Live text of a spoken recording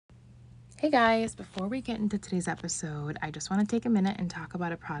Hey guys, before we get into today's episode, I just want to take a minute and talk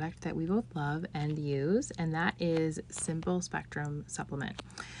about a product that we both love and use, and that is Simple Spectrum Supplement.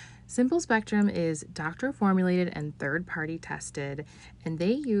 Simple Spectrum is doctor formulated and third party tested, and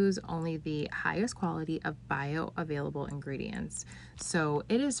they use only the highest quality of bioavailable ingredients. So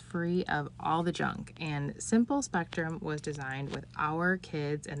it is free of all the junk, and Simple Spectrum was designed with our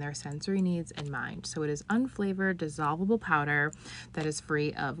kids and their sensory needs in mind. So it is unflavored, dissolvable powder that is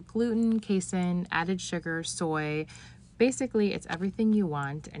free of gluten, casein, added sugar, soy. Basically, it's everything you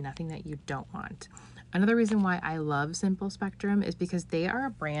want and nothing that you don't want. Another reason why I love Simple Spectrum is because they are a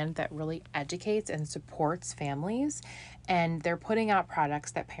brand that really educates and supports families, and they're putting out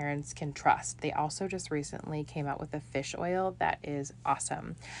products that parents can trust. They also just recently came out with a fish oil that is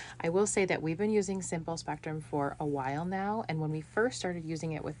awesome. I will say that we've been using Simple Spectrum for a while now, and when we first started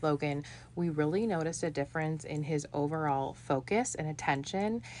using it with Logan, we really noticed a difference in his overall focus and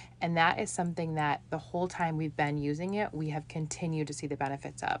attention, and that is something that the whole time we've been using it, we have continued to see the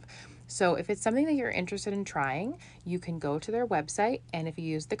benefits of. So if it's something that you're interested in trying, you can go to their website, and if you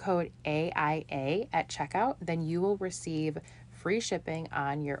use the code AIA at checkout, then you will receive free shipping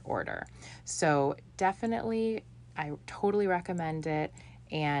on your order. So definitely, I totally recommend it.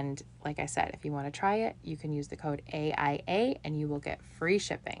 And like I said, if you want to try it, you can use the code AIA and you will get free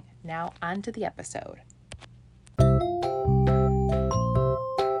shipping. Now, on to the episode.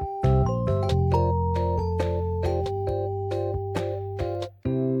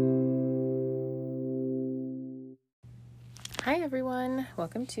 Hi, everyone.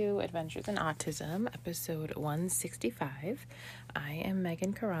 Welcome to Adventures in Autism, episode 165. I am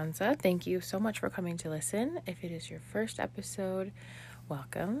Megan Carranza. Thank you so much for coming to listen. If it is your first episode,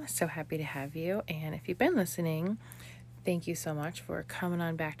 welcome. So happy to have you. And if you've been listening, thank you so much for coming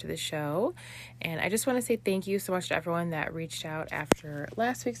on back to the show. And I just want to say thank you so much to everyone that reached out after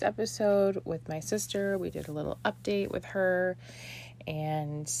last week's episode with my sister. We did a little update with her.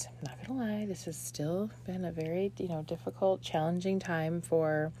 And I'm not gonna lie, this has still been a very, difficult, challenging time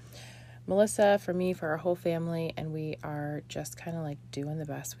for Melissa, for me, for our whole family, and we are just kind of like doing the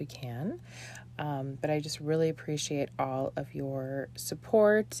best we can. But I just really appreciate all of your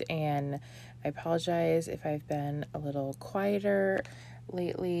support, and I apologize if I've been a little quieter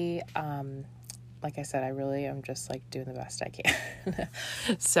lately. Like I said, I really am just like doing the best I can.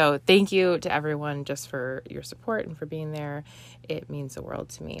 So thank you to everyone just for your support and for being there. It means the world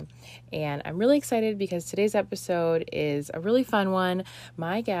to me. And I'm really excited because today's episode is a really fun one.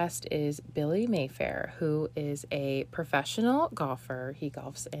 My guest is Billy Mayfair, who is a professional golfer. He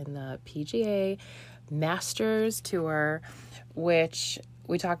golfs in the PGA Masters Tour, which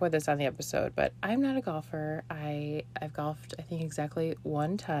we talk about this on the episode, but I'm not a golfer. I've golfed, I think, exactly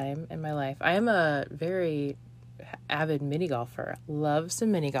one time in my life. I am a very avid mini golfer, love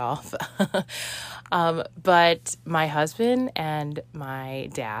some mini golf. But my husband and my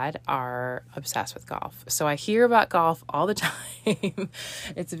dad are obsessed with golf. So I hear about golf all the time.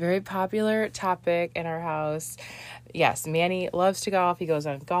 It's a very popular topic in our house. Yes, Manny loves to golf. He goes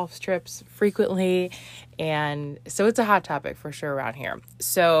on golf trips frequently. And so it's a hot topic for sure around here.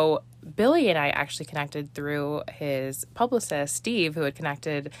 So Billy and I actually connected through his publicist, Steve, who had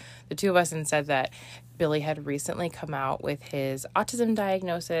connected the two of us and said that Billy had recently come out with his autism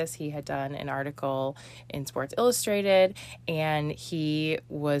diagnosis. He had done an article in Sports Illustrated, and he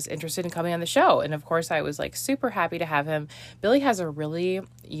was interested in coming on the show. And of course, I was like super happy to have him. Billy has a really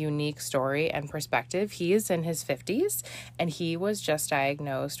unique story and perspective. He is in his 50s, and he was just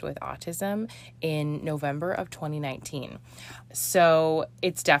diagnosed with autism in November of 2019. So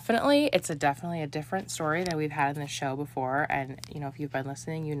it's definitely a different story that we've had in the show before. And, if you've been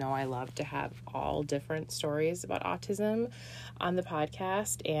listening, I love to have all different stories about autism on the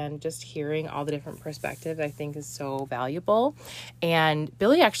podcast, and just hearing all the different perspectives I think is so valuable. And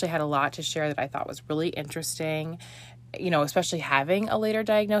Billy actually had a lot to share that I thought was really interesting, especially having a later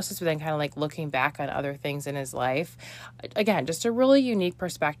diagnosis, but then kind of like looking back on other things in his life. Again, just a really unique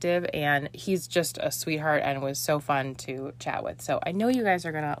perspective, and he's just a sweetheart and was so fun to chat with. So I know you guys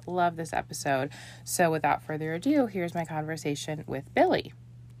are going to love this episode. So without further ado, here's my conversation with Billy.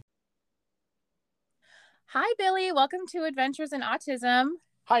 Hi, Billy. Welcome to Adventures in Autism.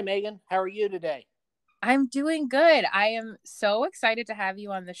 Hi, Megan. How are you today? I'm doing good. I am so excited to have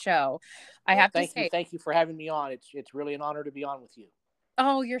you on the show. I Well, have to say, thank you for having me on. It's really an honor to be on with you.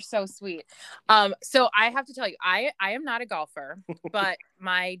 oh, you're so sweet. So I have to tell you, I am not a golfer, but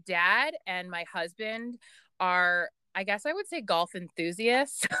my dad and my husband are I guess I would say golf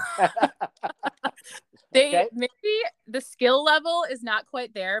enthusiasts. Okay. Maybe the skill level is not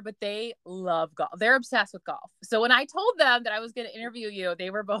quite there, but they love golf. They're obsessed with golf. So when I told them that I was going to interview you,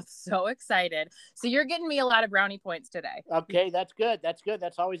 they were both so excited. So you're getting me a lot of brownie points today. Okay, that's good. That's good.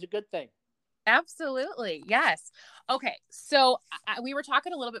 That's always a good thing. Absolutely. Yes. Okay. So we were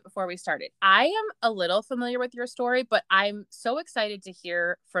talking a little bit before we started. I am a little familiar with your story, but I'm so excited to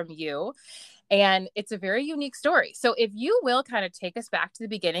hear from you. And it's a very unique story. So if you will kind of take us back to the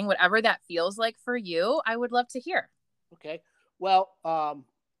beginning, whatever that feels like for you, I would love to hear. Okay. Well,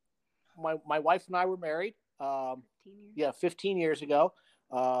 my wife and I were married. 15 years ago.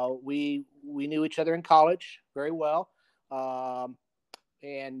 We knew each other in college very well.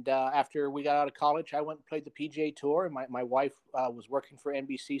 And after we got out of college, I went and played the PGA Tour, and my wife was working for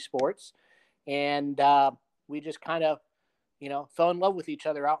NBC Sports, and we just kind of, fell in love with each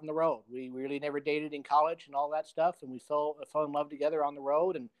other out on the road. We really never dated in college and all that stuff, and we fell in love together on the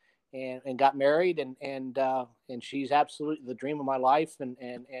road, and got married, and she's absolutely the dream of my life,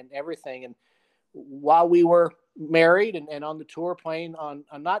 and everything. And while we were married and on the tour, playing on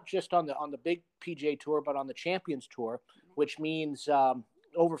not just on the big PGA Tour, but on the Champions Tour, which means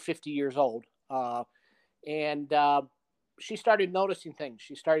over 50 years old. And she started noticing things.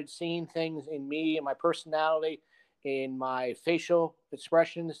 She started seeing things in me and my personality, in my facial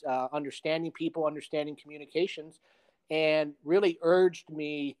expressions, understanding people, understanding communications, and really urged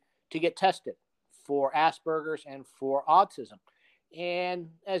me to get tested for Asperger's and for autism. And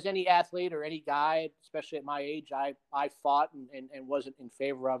as any athlete or any guy, especially at my age, I fought and wasn't in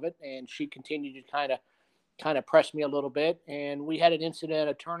favor of it. And she continued to kind of press me a little bit. And we had an incident at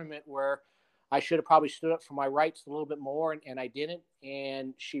a tournament where I should have probably stood up for my rights a little bit more, and I didn't.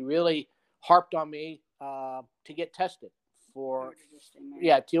 And she really harped on me to get tested for,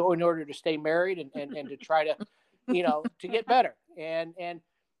 in order to stay married and to try to, to get better. And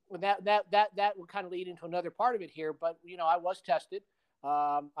that will kind of lead into another part of it here. But, I was tested.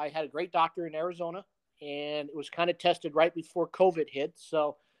 I had a great doctor in Arizona, and it was kind of tested right before COVID hit.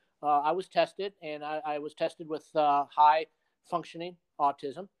 So I was tested, and I was tested with high functioning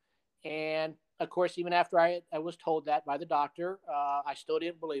autism. And of course, even after I was told that by the doctor, I still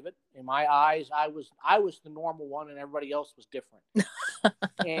didn't believe it. In my eyes, I was the normal one, and everybody else was different.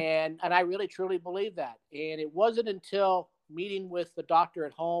 and I really truly believe that. And it wasn't until meeting with the doctor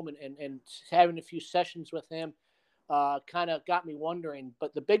at home and having a few sessions with him kind of got me wondering.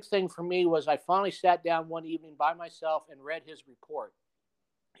 But the big thing for me was I finally sat down one evening by myself and read his report.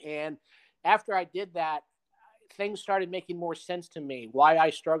 And after I did that, things started making more sense to me. Why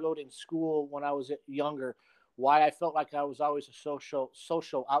I struggled in school when I was younger, why I felt like I was always a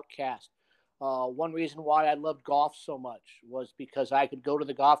social outcast. One reason why I loved golf so much was because I could go to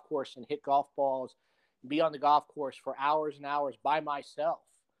the golf course and hit golf balls, be on the golf course for hours and hours by myself,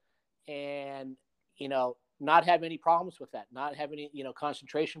 and not have any problems with that, not have any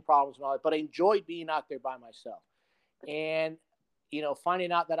concentration problems and all that. But I enjoyed being out there by myself, and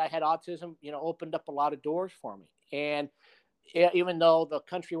finding out that I had autism, opened up a lot of doors for me. And even though the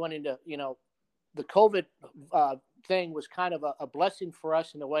country went into, the COVID thing was kind of a blessing for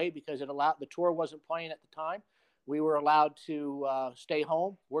us in a way, because it allowed, the tour wasn't playing at the time. We were allowed to stay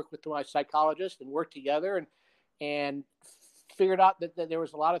home, work with my psychologist, and work together, and figured out that there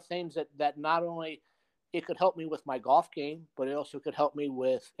was a lot of things that not only it could help me with my golf game, but it also could help me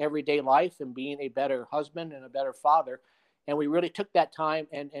with everyday life and being a better husband and a better father. And we really took that time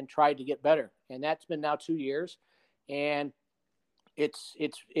and tried to get better. And that's been now 2 years. And it's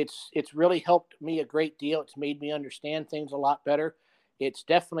really helped me a great deal. It's made me understand things a lot better. It's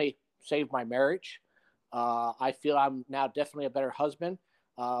definitely saved my marriage. I feel I'm now definitely a better husband.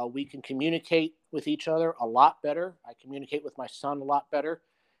 We can communicate with each other a lot better. I communicate with my son a lot better.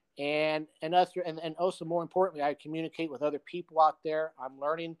 And also more importantly, I communicate with other people out there. I'm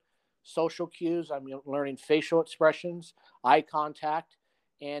learning social cues. I'm learning facial expressions, eye contact,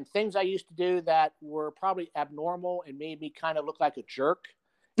 and things I used to do that were probably abnormal and made me kind of look like a jerk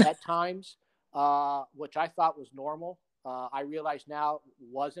at times, which I thought was normal. I realize now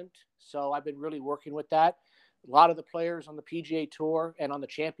wasn't. So I've been really working with that. A lot of the players on the PGA Tour and on the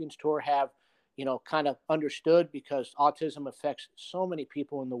Champions Tour have, kind of understood, because autism affects so many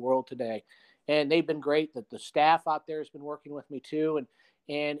people in the world today. And they've been great. That the staff out there has been working with me too.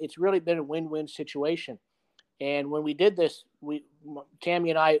 And it's really been a win-win situation. And when we did this,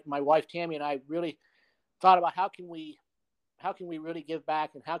 Tammy and I, my wife Tammy and I, really thought about how can we really give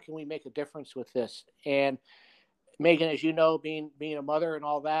back, and how can we make a difference with this. And Megan, as you know, being a mother and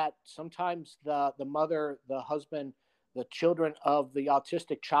all that, sometimes the mother, the husband, the children of the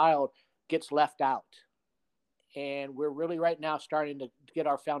autistic child gets left out. and we're really right now starting to get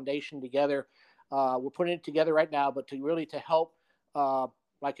our foundation together. We're putting it together right now, but to help, uh,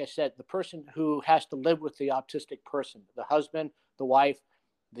 like I said, the person who has to live with the autistic person, the husband, the wife,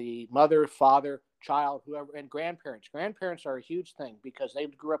 the mother, father, child, whoever, and grandparents. Grandparents are a huge thing because they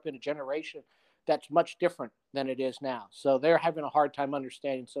grew up in a generation that's much different than it is now. So they're having a hard time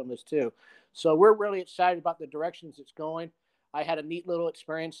understanding some of this too. So we're really excited about the directions it's going. I had a neat little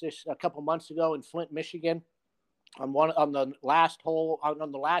experience this a couple months ago in Flint, Michigan, on the last hole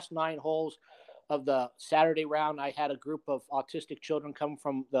on the last 9 holes of the Saturday round. I had a group of autistic children come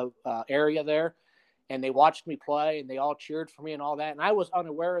from the area there, and they watched me play, and they all cheered for me and all that. And I was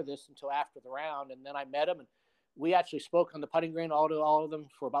unaware of this until after the round, and then I met them, and we actually spoke on the putting green, all of them,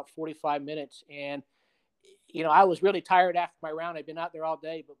 for about 45 minutes. And I was really tired after my round. I'd been out there all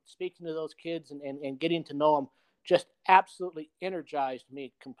day, but speaking to those kids and getting to know them just absolutely energized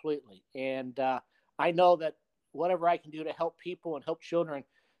me completely. And I know that whatever I can do to help people and help children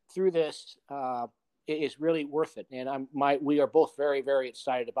through this is really worth it. And we are both very, very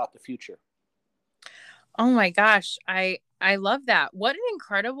excited about the future. Oh my gosh. I love that. What an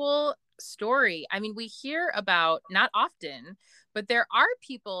incredible story. I mean, we hear about, not often, but there are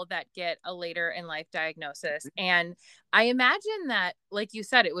people that get a later in life diagnosis. And I imagine that, like you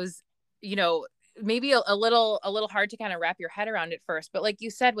said, it was, maybe a little hard to kind of wrap your head around at first. But like you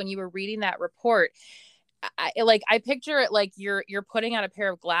said, when you were reading that report, I picture it like you're putting on a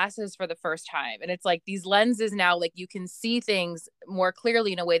pair of glasses for the first time, and it's like these lenses now, like you can see things more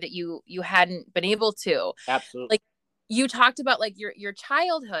clearly in a way that you hadn't been able to. Absolutely. Like you talked about like your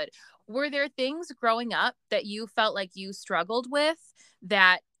childhood. Were there things growing up that you felt like you struggled with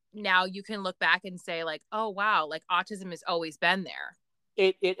that now you can look back and say like, oh wow, like autism has always been there?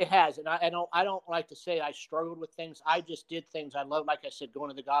 It has, and I don't like to say I struggled with things. I just did things I love. Like I said,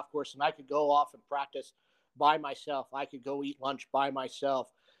 going to the golf course, and I could go off and practice by myself. I could go eat lunch by myself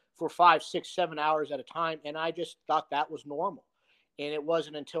for 5, 6, 7 hours at a time, and I just thought that was normal. And it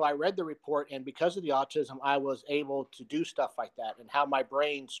wasn't until I read the report, and because of the autism, I was able to do stuff like that, and how my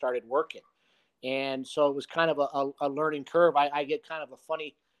brain started working. And so it was kind of a learning curve. I get kind of a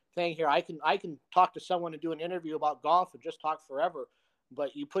funny thing here. I can talk to someone and do an interview about golf and just talk forever,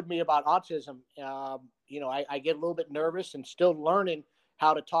 but you put me about autism, I get a little bit nervous and still learning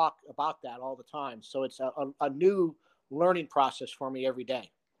how to talk about that all the time. So it's a new learning process for me every day.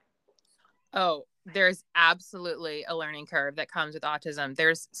 Oh, there's absolutely a learning curve that comes with autism.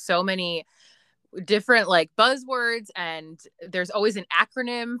 There's so many different like buzzwords, and there's always an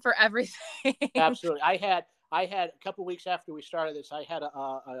acronym for everything. Absolutely. I had a couple of weeks after we started this, I had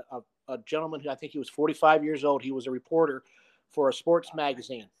a gentleman who, I think he was 45 years old. He was a reporter for a sports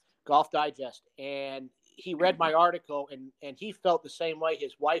magazine, Golf Digest, and he read my article, and he felt the same way.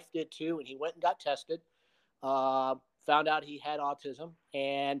 His wife did too, and he went and got tested, found out he had autism,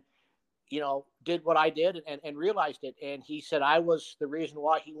 and did what I did, and realized it. And he said I was the reason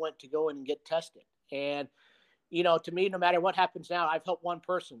why he went to go in and get tested. And to me, no matter what happens now, I've helped one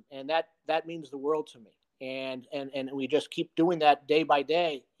person, and that means the world to me. And we just keep doing that day by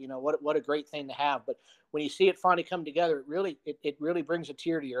day. What a great thing to have. But when you see it finally come together, it really brings a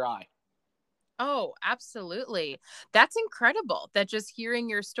tear to your eye. Oh, absolutely. That's incredible that just hearing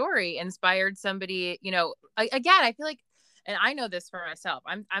your story inspired somebody, again, I feel like, and I know this for myself.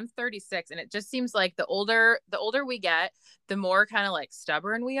 I'm 36, and it just seems like the older we get, the more kind of like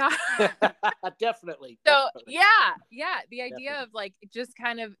stubborn we are. Definitely. So Definitely. yeah, the idea Definitely. of like just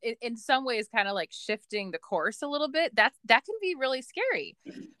kind of in some ways kind of like shifting the course a little bit, that can be really scary.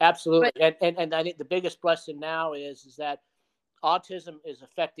 But Absolutely. And I think the biggest blessing now is that autism is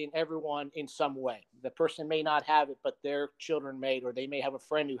affecting everyone in some way. The person may not have it, but their children may, or they may have a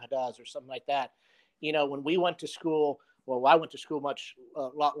friend who does, or something like that. When we went to school, well, I went to school a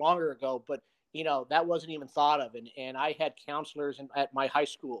lot longer ago, but that wasn't even thought of. And I had counselors at my high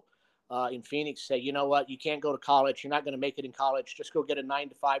school in Phoenix say, you know what, you can't go to college. You're not going to make it in college. Just go get a 9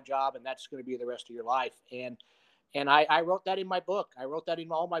 to 5 job, and that's going to be the rest of your life. And I wrote that in my book. I wrote that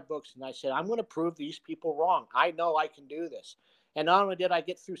in all my books. And I said, I'm going to prove these people wrong. I know I can do this. And not only did I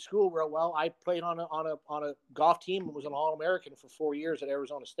get through school real well, I played on a golf team and was an All-American for 4 years at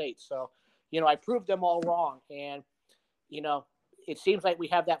Arizona State. So, I proved them all wrong. And, it seems like we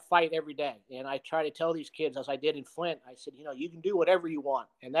have that fight every day. And I try to tell these kids, as I did in Flint, I said, you can do whatever you want.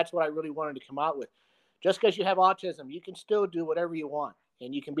 And that's what I really wanted to come out with. Just because you have autism, you can still do whatever you want,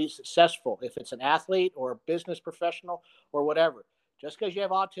 and you can be successful if it's an athlete or a business professional or whatever. Just because you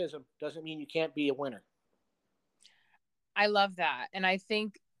have autism doesn't mean you can't be a winner. I love that. And I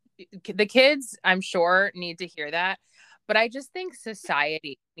think the kids, I'm sure, need to hear that. but I just think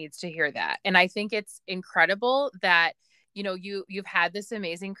society needs to hear that. And I think it's incredible that, you've had this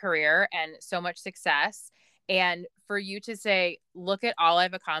amazing career and so much success. And for you to say, look at all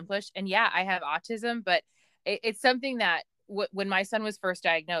I've accomplished. And yeah, I have autism, but it's something that when my son was first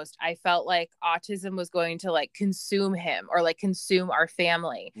diagnosed, I felt like autism was going to like consume him or like consume our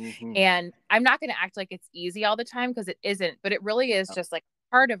family. Mm-hmm. And I'm not going to act like it's easy all the time because it isn't, but it really is just like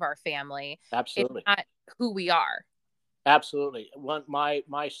part of our family. Absolutely. It's not who we are. Absolutely.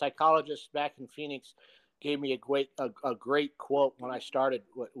 My psychologist back in Phoenix gave me a great quote when I started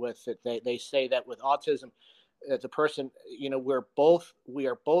with it. They say that with autism, the person, we are both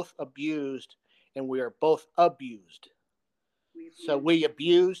abused and we are both abused. So we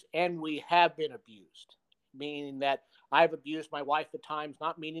abuse and we have been abused, meaning that I've abused my wife at times,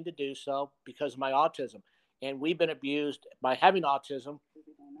 not meaning to do so because of my autism. And we've been abused by having autism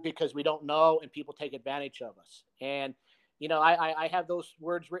because we don't know and people take advantage of us. And, I have those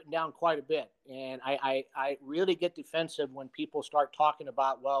words written down quite a bit. And I really get defensive when people start talking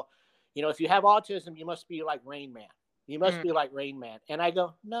about, well, if you have autism, you must be like Rain Man. You must be like Rain Man. And I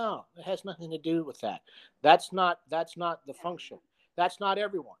go, no, it has nothing to do with that. That's not the function. That's not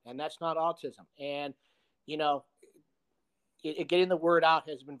everyone. And that's not autism. And, getting the word out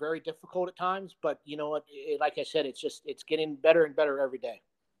has been very difficult at times, but you know what, like I said, it's getting better and better every day.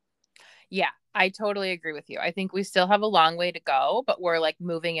 Yeah, I totally agree with you. I think we still have a long way to go, but we're like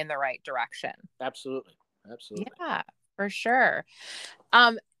moving in the right direction. Absolutely. Yeah, for sure.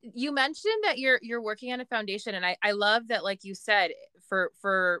 You mentioned that you're working on a foundation, and I love that, like you said,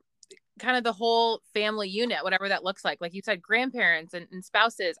 for kind of the whole family unit, whatever that looks like you said, grandparents and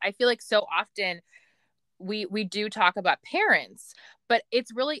spouses. I feel like so often we do talk about parents, but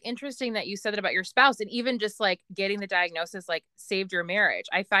it's really interesting that you said that about your spouse, and even just like getting the diagnosis like saved your marriage.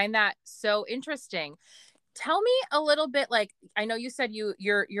 I find that so interesting. Tell me a little bit, like, I know you said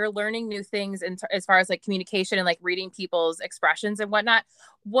you're learning new things as far as like communication and like reading people's expressions and whatnot.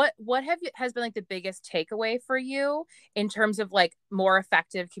 What has been like the biggest takeaway for you in terms of like more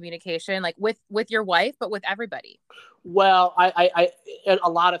effective communication, like with your wife, but with everybody? Well, a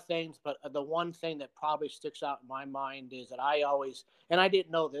lot of things, but the one thing that probably sticks out in my mind is that I always, and I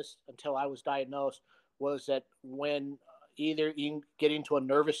didn't know this until I was diagnosed, was that when either you get into a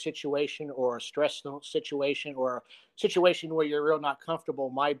nervous situation or a stressful situation or a situation where you're real not comfortable,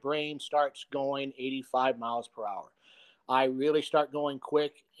 my brain starts going 85 miles per hour. I really start going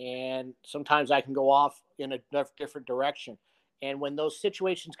quick, and sometimes I can go off in a different direction. And when those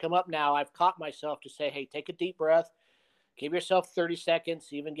situations come up now, I've caught myself to say, hey, take a deep breath, give yourself 30 seconds,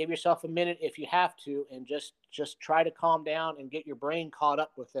 even give yourself a minute if you have to, and just try to calm down and get your brain caught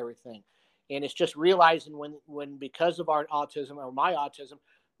up with everything. And it's just realizing when because of our autism or my autism,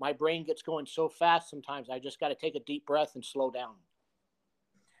 my brain gets going so fast sometimes I just got to take a deep breath and slow down.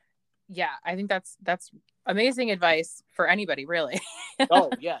 Yeah, I think that's amazing advice for anybody, really. Oh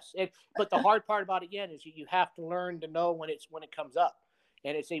yes, but the hard part about it again is you have to learn to know when it comes up,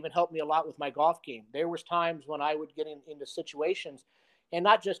 and it's even helped me a lot with my golf game. There was times when I would get into situations, and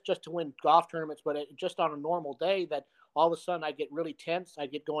not just to win golf tournaments, but just on a normal day, that all of a sudden I get really tense. I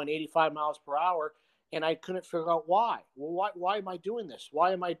get going 85 miles per hour, and I couldn't figure out why. Well, why am I doing this?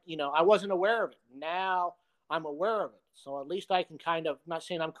 Why am I? I wasn't aware of it. Now I'm aware of it, so at least I can kind of, not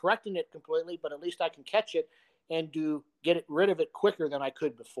saying I'm correcting it completely, but at least I can catch it and get rid of it quicker than I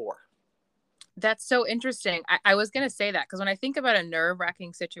could before. That's so interesting. I was going to say that because when I think about a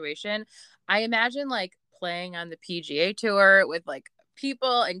nerve-wracking situation, I imagine like playing on the PGA tour with like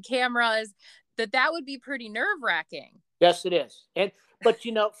people and cameras, that would be pretty nerve-wracking. Yes, it is. But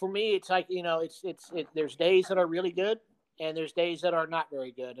for me, it's like, there's days that are really good and there's days that are not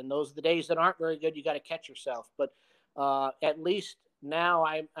very good. And those are the days that aren't very good. You got to catch yourself. But at least now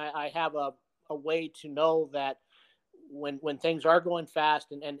I have a way to know that when things are going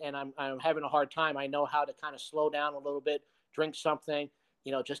fast and I'm having a hard time, I know how to kind of slow down a little bit, drink something,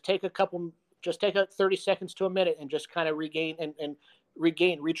 just take a 30 seconds to a minute and just kind of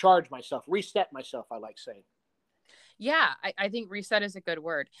recharge myself, reset myself, I like saying. Yeah, I think reset is a good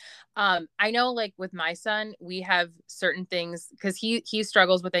word. I know like with my son, we have certain things because he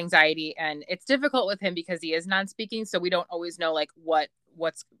struggles with anxiety, and it's difficult with him because he is non-speaking. So we don't always know like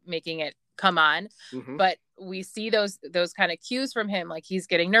what's making it come on. Mm-hmm. But we see those kind of cues from him, like he's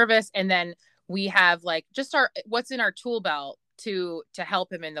getting nervous. And then we have like just what's in our tool belt to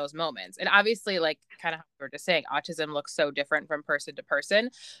help him in those moments. And obviously, like kind of how we were just saying, autism looks so different from person to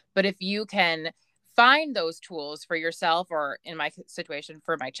person. But if you can find those tools for yourself, or in my situation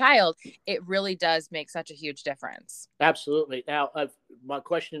for my child, it really does make such a huge difference. Absolutely. Now, my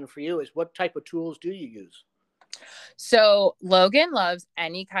question for you is, what type of tools do you use? So Logan loves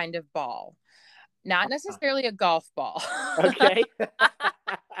any kind of ball, not necessarily a golf ball. Okay.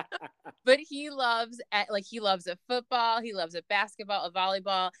 But he loves a football, he loves a basketball, a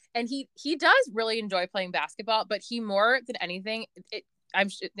volleyball, and he does really enjoy playing basketball, but he more than anything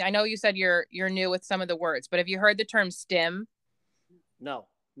I know you said you're new with some of the words, but have you heard the term stim? No,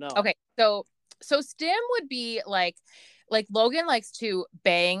 no. Okay, so stim would be like Logan likes to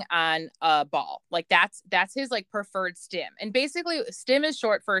bang on a ball. Like that's his like preferred stim. And basically stim is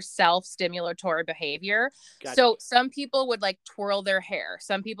short for self-stimulatory behavior. Gotcha. So some people would like twirl their hair.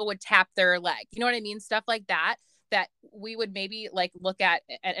 Some people would tap their leg. You know what I mean? Stuff like that that we would maybe like look at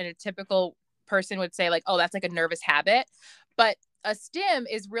and a typical person would say like, "Oh, that's like a nervous habit." But a stim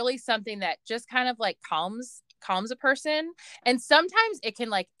is really something that just kind of like calms a person, and sometimes it can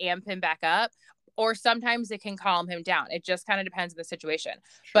like amp him back up, or sometimes it can calm him down. It just kind of depends on the situation.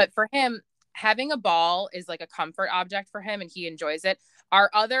 Sure. But for him, having a ball is like a comfort object for him and he enjoys it. Our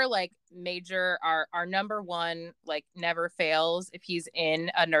other like major, our number one, like never fails if he's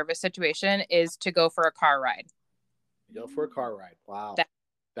in a nervous situation, is to go for a car ride. Go for a car ride. Wow. That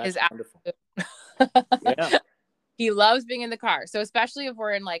That's is wonderful. Yeah. He loves being in the car. So especially if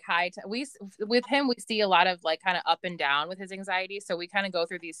we're in like with him, we see a lot of like kind of up and down with his anxiety. So we kind of go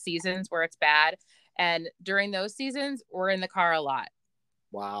through these seasons where it's bad. And during those seasons, we're in the car a lot.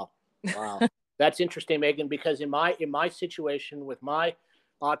 Wow. Wow. That's interesting, Megan, because in my situation with my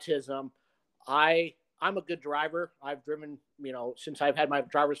autism, I'm a good driver. I've driven, since I've had my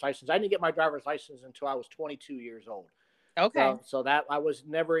driver's license. I didn't get my driver's license until I was 22 years old. Okay. So that I was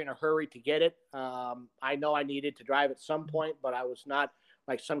never in a hurry to get it. I know I needed to drive at some point, but I was not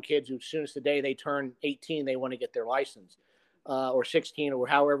like some kids who, as soon as the day they turn 18, they want to get their license, or 16, or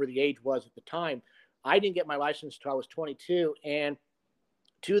however the age was at the time. I didn't get my license until I was 22, and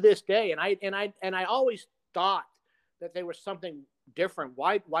to this day, and I always thought that there was something different.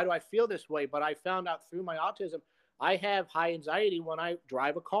 Why do I feel this way? But I found out through my autism, I have high anxiety when I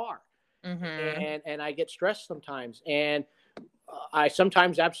drive a car. Mm-hmm. And I get stressed sometimes, and I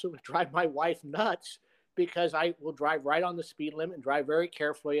sometimes absolutely drive my wife nuts because I will drive right on the speed limit and drive very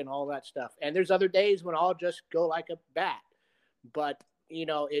carefully and all that stuff. And there's other days when I'll just go like a bat. But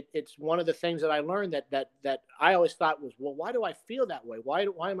it's one of the things that I learned that I always thought was, well, why do I feel that way?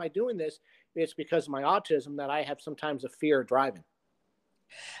 Why am I doing this? It's because of my autism that I have sometimes a fear of driving.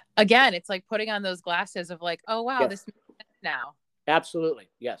 Again, it's like putting on those glasses of like, oh wow, Yes. this makes sense now. Absolutely.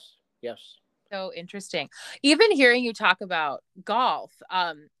 Yes. Yes. So interesting. Even hearing you talk about golf,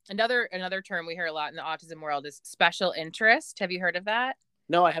 another term we hear a lot in the autism world is special interest. Have you heard of that?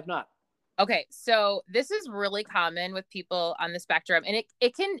 No, I have not. Okay, so this is really common with people on the spectrum, and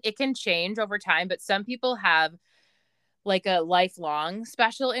it can change over time, but some people have like a lifelong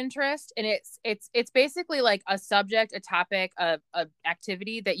special interest, and it's basically like a subject, a topic, a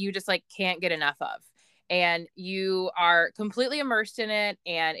activity that you just like can't get enough of, and you are completely immersed in it,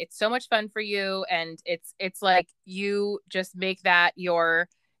 and it's so much fun for you, and it's like you just make that your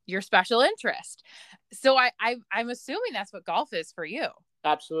special interest. So I'm assuming that's what golf is for you.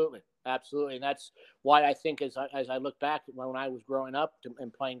 Absolutely. Absolutely. And that's why I think as I look back when I was growing up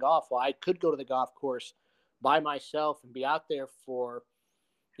and playing golf, well, I could go to the golf course by myself and be out there for,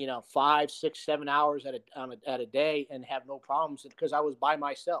 5, 6, 7 hours at a day and have no problems because I was by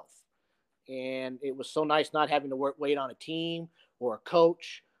myself. And it was so nice not having to wait on a team or a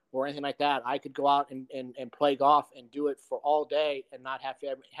coach or anything like that. I could go out and play golf and do it for all day and not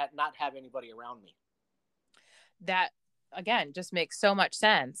have anybody around me. That again just makes so much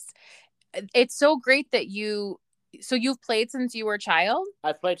sense. It's so great that you've played since you were a child.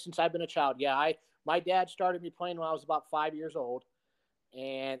 I've played since I've been a child. Yeah, my dad started me playing when I was about 5 years old,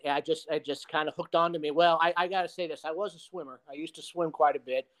 and I just kind of hooked on to me. Well, I got to say this: I was a swimmer. I used to swim quite a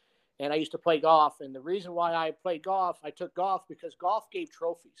bit, and I used to play golf. And the reason why I played golf, I took golf because golf gave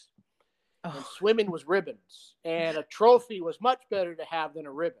trophies, and swimming was ribbons, and a trophy was much better to have than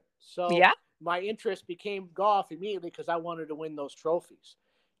a ribbon. So yeah, my interest became golf immediately because I wanted to win those trophies.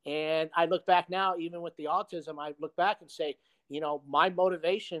 And I look back now, even with the autism, I look back and say, my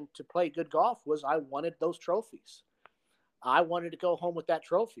motivation to play good golf was I wanted those trophies. I wanted to go home with that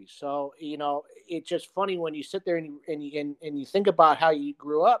trophy. So, it's just funny when you sit there and you think about how you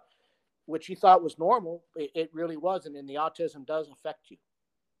grew up, which you thought was normal. It really wasn't. And the autism does affect you.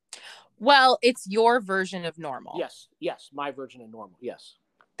 well, it's your version of normal. Yes. My version of normal. Yes.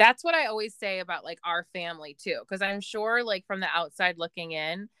 That's what I always say about like our family too, because I'm sure like from the outside looking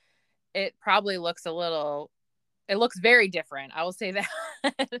in, it probably looks it looks very different. I will say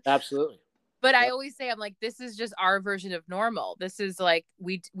that. Absolutely. But I Yep. always say, I'm like, this is just our version of normal. This is like,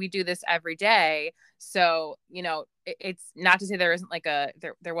 we do this every day. So, it's not to say there isn't like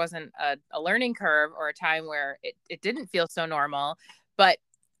there wasn't a learning curve or a time where it didn't feel so normal. But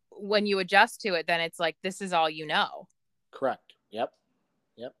when you adjust to it, then it's like, this is all you know. Correct. Yep.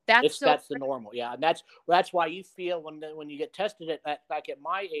 Yep. That's so That's the normal. Yeah. And that's why you feel when you get tested back at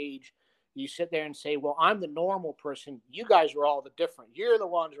my age, you sit there and say, well, I'm the normal person. You guys are all the different. You're the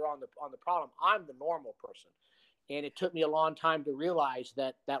ones who are on the problem. I'm the normal person. And it took me a long time to realize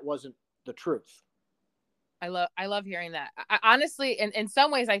that that wasn't the truth. I love hearing that. Honestly, in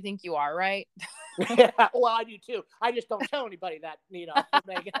some ways, I think you are right. Well, I do too. I just don't tell anybody that, Megan.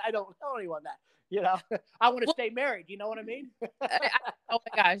 I don't tell anyone that, I want to Well, stay married. You know what I mean? oh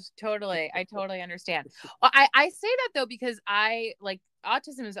my gosh, totally. I totally understand. Well, I say that though, because I like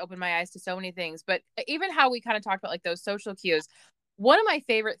autism has opened my eyes to so many things, but even how we kind of talked about like those social cues. One of my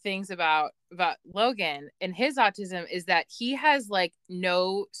favorite things about Logan and his autism is that he has like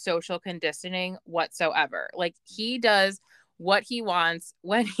no social conditioning whatsoever. Like he does what he wants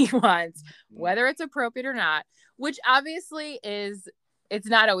when he wants, whether it's appropriate or not, which obviously it's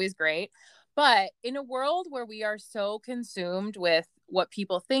not always great. But in a world where we are so consumed with what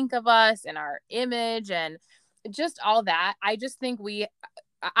people think of us and our image and just all that, I just think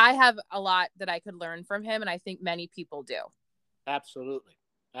I have a lot that I could learn from him. And I think many people do. Absolutely.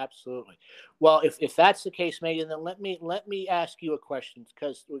 Absolutely. Well, if that's the case, Megan, then let me ask you a question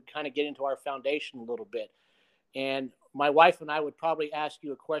because we kind of get into our foundation a little bit. And my wife and I would probably ask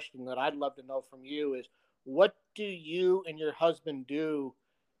you a question that I'd love to know from you is what do you and your husband do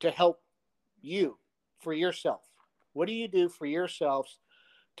to help you for yourself? What do you do for yourselves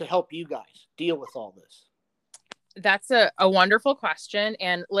to help you guys deal with all this? That's a wonderful question.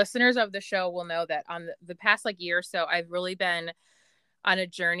 And listeners of the show will know that on the past like year or so, I've really been on a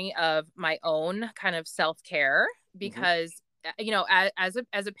journey of my own kind of self-care Hmm. because as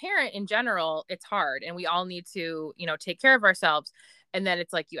a parent in general, it's hard and we all need to, take care of ourselves. And then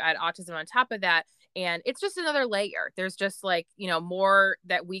it's like you add autism on top of that and it's just another layer. There's just like, more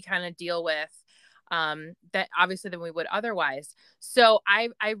that we kind of deal with that obviously than we would otherwise. So I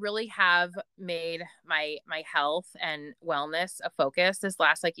really have made my health and wellness a focus this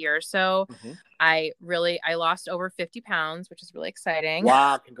last like year or so. Hmm. I lost over 50 pounds, which is really exciting.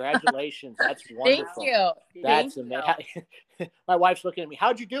 Wow, congratulations. That's Thank wonderful. you. Thank That's you. amazing. My wife's looking at me.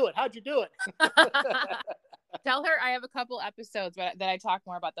 How'd you do it? How'd you do it? Tell her I have a couple episodes that I talk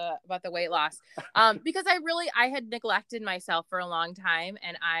more about the weight loss. Because I had neglected myself for a long time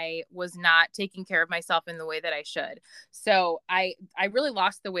and I was not taking care of myself in the way that I should. So I really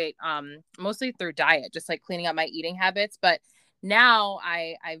lost the weight mostly through diet, just like cleaning up my eating habits. But now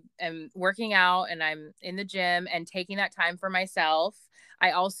I am working out and I'm in the gym and taking that time for myself.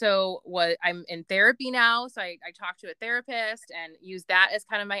 I'm in therapy now. So I talk to a therapist and use that as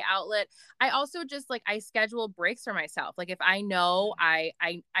kind of my outlet. I also just like, I schedule breaks for myself. Like if I know I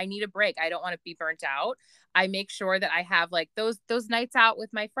need a break, I don't want to be burnt out. I make sure that I have like those nights out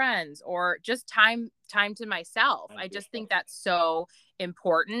with my friends or just time to myself. I just think that's so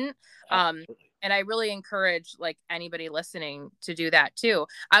important. Um, Absolutely. and I really encourage like anybody listening to do that too.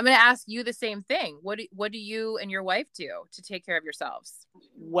 I'm going to ask you the same thing. What do you and your wife do to take care of yourselves?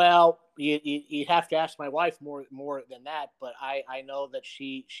 Well, you have to ask my wife more than that, but I know that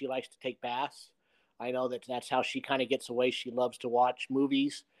she likes to take baths. I know that that's how she kind of gets away. She loves to watch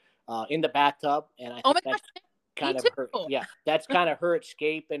movies in the bathtub, and I Oh think my gosh, that's me kind of her. too. Yeah, that's kind of her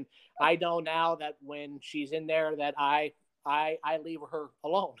escape. And I know now that when she's in there, that I leave her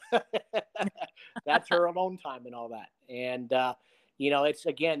alone. That's her alone time and all that. And it's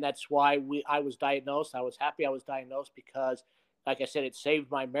again that's why I was diagnosed. I was happy I was diagnosed because like I said, it saved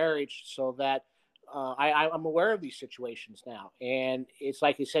my marriage so that I'm aware of these situations now. And it's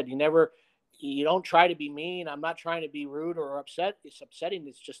like I said, you don't try to be mean. I'm not trying to be rude or upset. It's upsetting.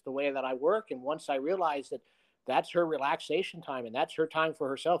 It's just the way that I work. And once I realized that that's her relaxation time and that's her time for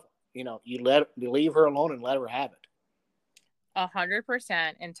herself, you leave her alone and let her have it.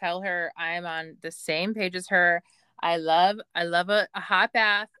 100% and tell her I'm on the same page as her. I love a hot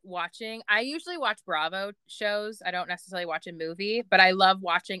bath watching. I usually watch Bravo shows. I don't necessarily watch a movie, but I love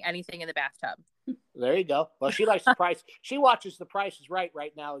watching anything in the bathtub. There you go. Well, she likes the price. She watches The Price is Right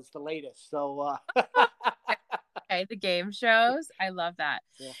now. Is the latest. So Okay, the game shows. I love that.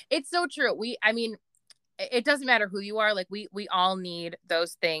 yeah, It's so true. I mean, it doesn't matter who you are. Like we all need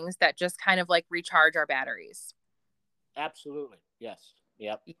those things that just kind of like recharge our batteries. absolutely. Yes.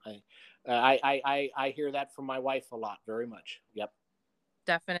 Yep. I hear that from my wife a lot. Very much. Yep.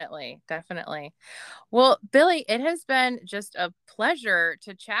 Definitely. Definitely. Well, Billy, it has been just a pleasure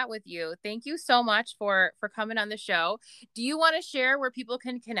to chat with you. Thank you so much for coming on the show. Do you want to share where people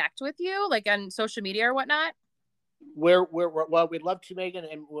can connect with you, like on social media or whatnot? Well, we'd love to, Megan,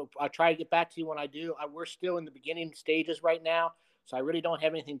 and I'll try to get back to you when I do. We're still in the beginning stages right now, so I really don't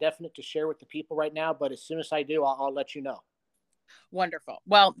have anything definite to share with the people right now. But as soon as I do, I'll let you know. Wonderful.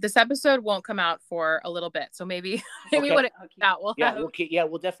 Well, this episode won't come out for a little bit, so maybe maybe Okay. when it comes out, we'll Yeah, have.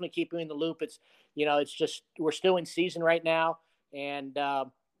 we'll definitely keep you in the loop. It's it's just we're still in season right now, and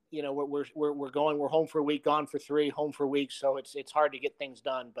we're home for a week, gone for three, home for a week, so it's hard to get things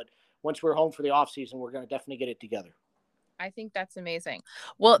done. But once we're home for the off season, we're going to definitely get it together. I think that's amazing.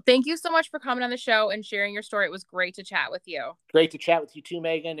 Well, thank you so much for coming on the show and sharing your story. It was great to chat with you. Great to chat with you too,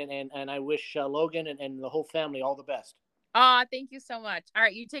 Megan, and I wish Logan and the whole family all the best. Thank you so much. All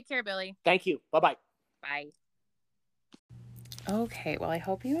right, you take care, Billy. Thank you. Bye-bye. Bye. Okay, well, I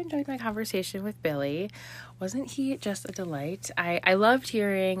hope you enjoyed my conversation with Billy. Wasn't he just a delight? I loved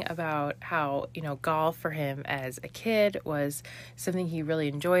hearing about how, golf for him as a kid was something he really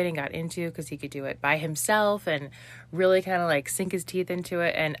enjoyed and got into because he could do it by himself and really kind of like sink his teeth into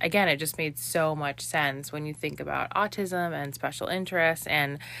it. And again, it just made so much sense when you think about autism and special interests.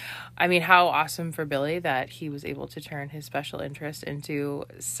 And I mean, how awesome for Billy that he was able to turn his special interest into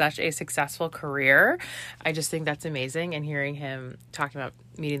such a successful career. I just think that's amazing. And hearing him talking about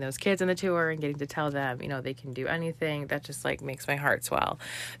meeting those kids on the tour and getting to tell them, they can do anything, that just like makes my heart swell.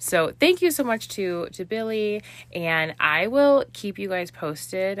 So thank you so much to Billy, and I will keep you guys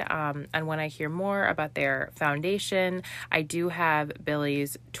posted on when I hear more about their foundation. I do have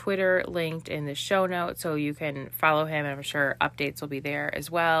Billy's Twitter linked in the show notes, so you can follow him, and I'm sure updates will be there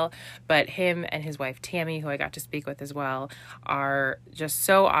as well. But him and his wife Tammy, who I got to speak with as well, are just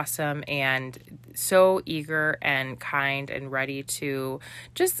so awesome and so eager and kind and ready to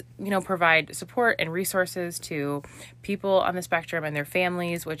just, provide support and resources to people on the spectrum and their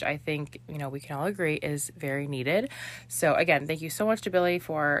families, which I think, we can all agree is very needed. So again, thank you so much to Billy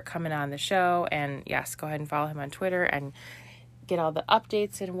for coming on the show. And yes, go ahead and follow him on Twitter and get all the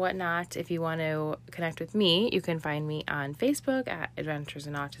updates and whatnot. If you want to connect with me, you can find me on Facebook at Adventures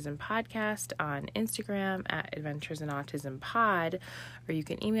in Autism Podcast, on Instagram at Adventures in Autism Pod, or you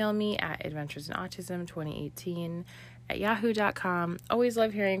can email me at adventuresinautism2018 at yahoo.com. Always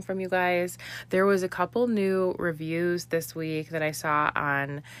love hearing from you guys. There was a couple new reviews this week that I saw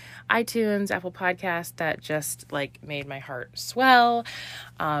on iTunes, Apple Podcasts that just like made my heart swell.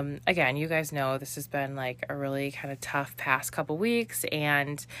 Again, you guys know this has been like a really kind of tough past couple weeks,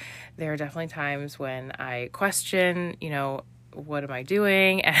 and there are definitely times when I question, what am I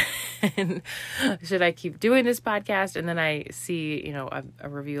doing? And should I keep doing this podcast? And then I see, a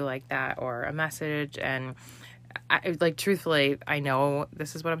review like that or a message, and truthfully, I know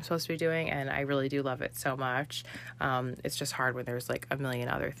this is what I'm supposed to be doing, and I really do love it so much. It's just hard when there's like a million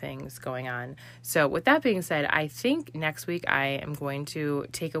other things going on. So with that being said, I think next week I am going to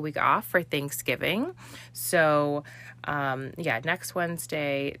take a week off for Thanksgiving. So next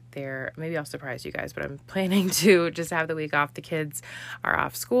Wednesday maybe I'll surprise you guys, but I'm planning to just have the week off. The kids are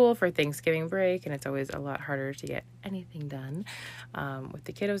off school for Thanksgiving break, and it's always a lot harder to get anything done with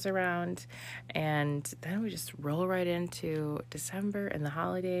the kiddos around. And then we just roll right into December and the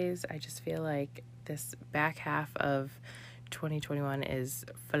holidays. I just feel like this back half of 2021 is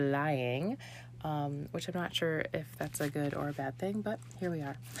flying. Which I'm not sure if that's a good or a bad thing, but here we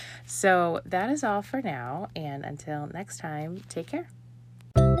are. So that is all for now, and until next time, take care.